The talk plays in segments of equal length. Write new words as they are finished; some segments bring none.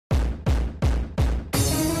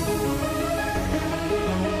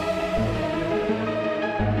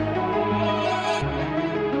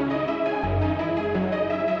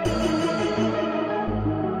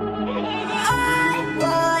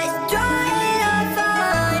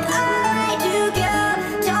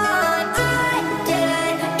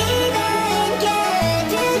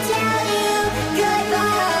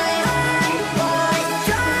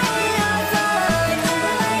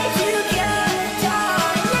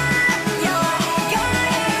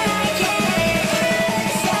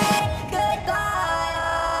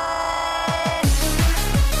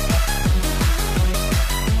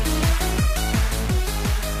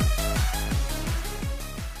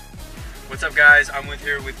guys? I'm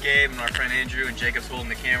here with Gabe and our friend Andrew, and Jacob's holding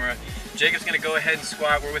the camera. Jacob's gonna go ahead and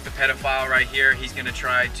squat. We're with the pedophile right here. He's gonna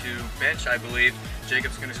try to bench, I believe.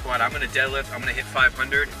 Jacob's gonna squat. I'm gonna deadlift. I'm gonna hit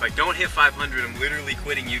 500. If I don't hit 500, I'm literally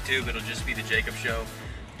quitting YouTube. It'll just be the Jacob show.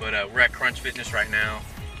 But we're at Crunch Fitness right now,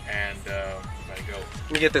 and we gotta go.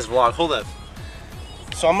 Let me get this vlog. Hold up.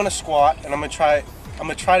 So I'm gonna squat, and I'm gonna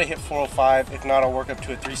try to hit 405. If not, I'll work up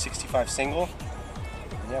to a 365 single.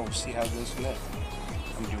 And yeah, we'll see how it goes from there.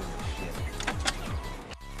 I'm doing this shit.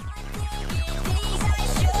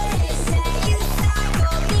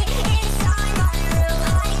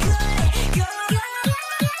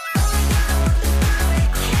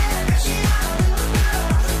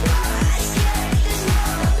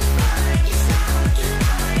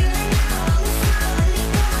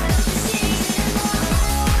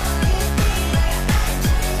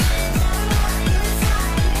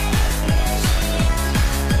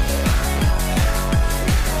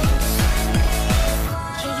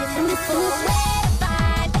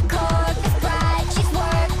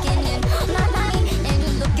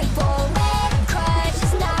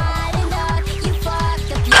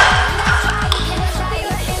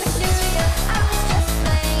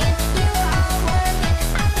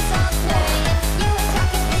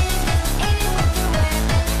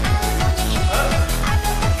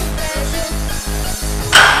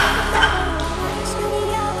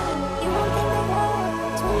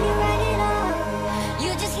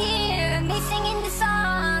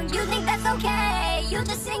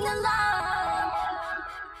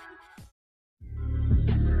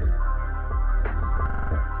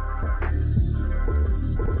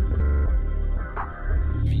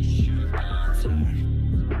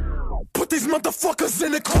 These motherfuckers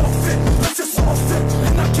in the coffin, let's just off it.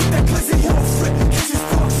 And I keep that glizzy off it. Get you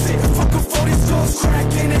sparks it. Fuck up all these doors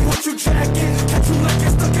cracking. Ain't what you jacking. Catch you like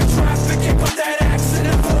you're stuck in traffic. Ain't got that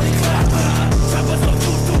accident. Holy clap. Trappers up, do.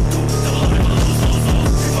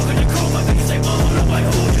 Fuck in the crew, my niggas say, oh, nobody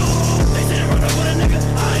who you. They say they run up with a nigga.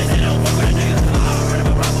 I ain't say they don't fuck with a nigga. I run up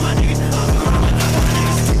a rock with my niggas. I run up a rock with my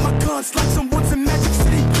niggas. Keep my guns like someone's in Magic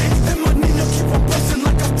City, bitch. And my Nina keep on busting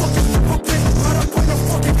like a fucking super bitch. Right up on your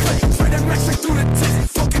fucking clip. Maxing through the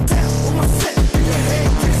tits, fucking down on my set. In your head,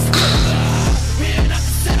 get split. Me and I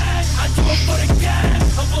said, I do it for the gang.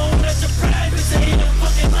 I'm blowing at your pride, this ain't a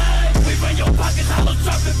fucking lie. We run your pockets, hollow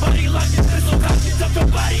dropping, body locking, pistol cocking, dump your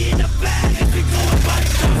body in the bag. And we going body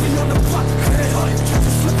dropping on the block. Head hard, catch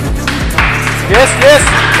you slipping in the dark. Yes.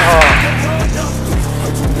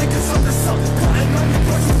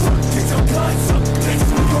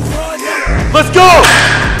 Let's go!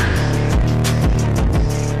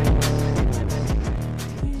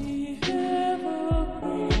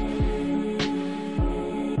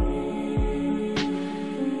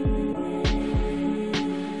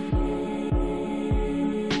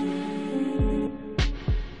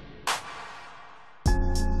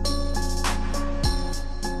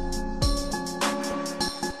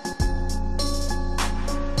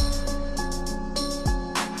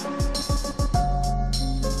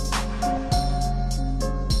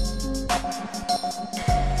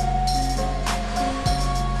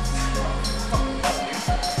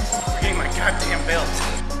 Goddamn belt.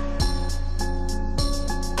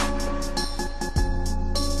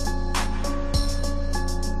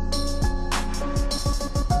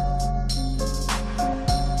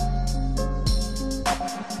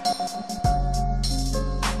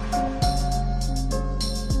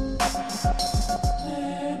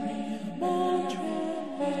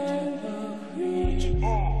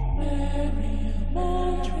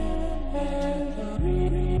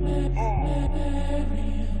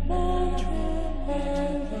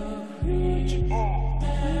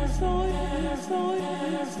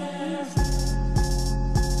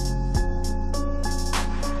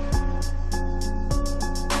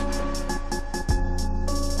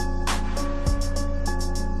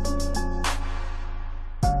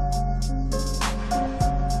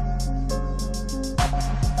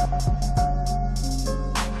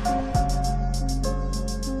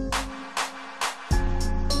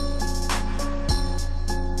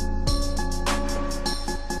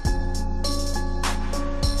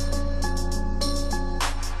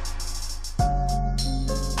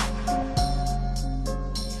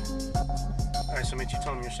 So Mitch, you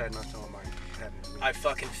tell them your side, not tell them mine. I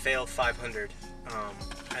fucking failed 500,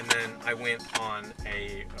 and then I went on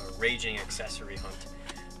a raging accessory hunt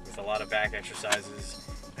with a lot of back exercises,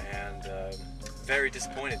 and very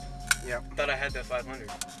disappointed. Yeah. Thought I had that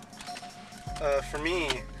 500.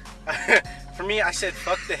 For me, I said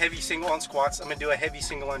fuck the heavy single on squats. I'm gonna do a heavy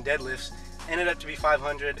single on deadlifts. Ended up to be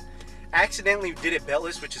 500. Accidentally did it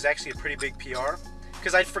beltless, which is actually a pretty big PR.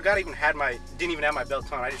 because I forgot I even had didn't even have my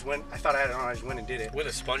belt on. I thought I had it on. I just went and did it. With a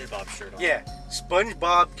SpongeBob shirt on. Yeah,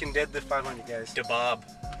 SpongeBob can deadlift 500, guys. The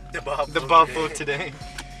Bob vote today.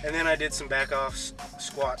 And then I did some back off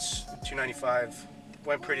squats, 295.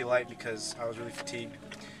 Went pretty light because I was really fatigued.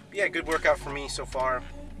 But yeah, good workout for me so far.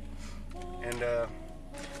 And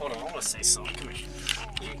hold on, I want to say something. Come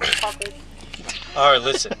here. All right,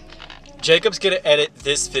 listen. Jacob's gonna edit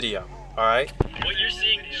this video. All right. What you're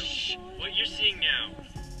seeing now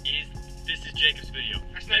is Jacob's video.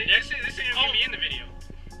 This ain't gonna be in the video.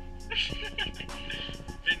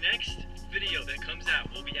 The next video that comes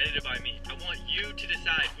out will be edited by me. I want you to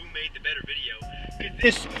decide who made the better video, because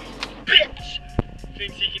this bitch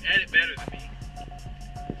thinks he can edit better than me.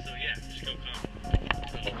 So yeah, just go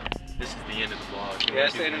comment. This is the end of the vlog. yeah,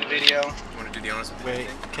 that's the end of the video. You want to do the honest with Wait,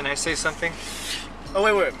 can I say something? Oh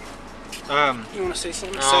wait. You want to say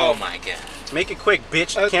something? Oh my god. Make it quick,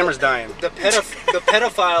 bitch. The camera's dying. The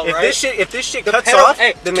pedophile, If right? this shit cuts off,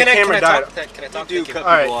 then the camera died. Can I talk Dude, to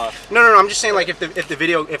cut people off. No, I'm just saying, like, if the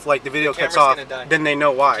video cuts off, then they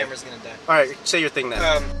know why. The camera's gonna die. All right, say your thing then.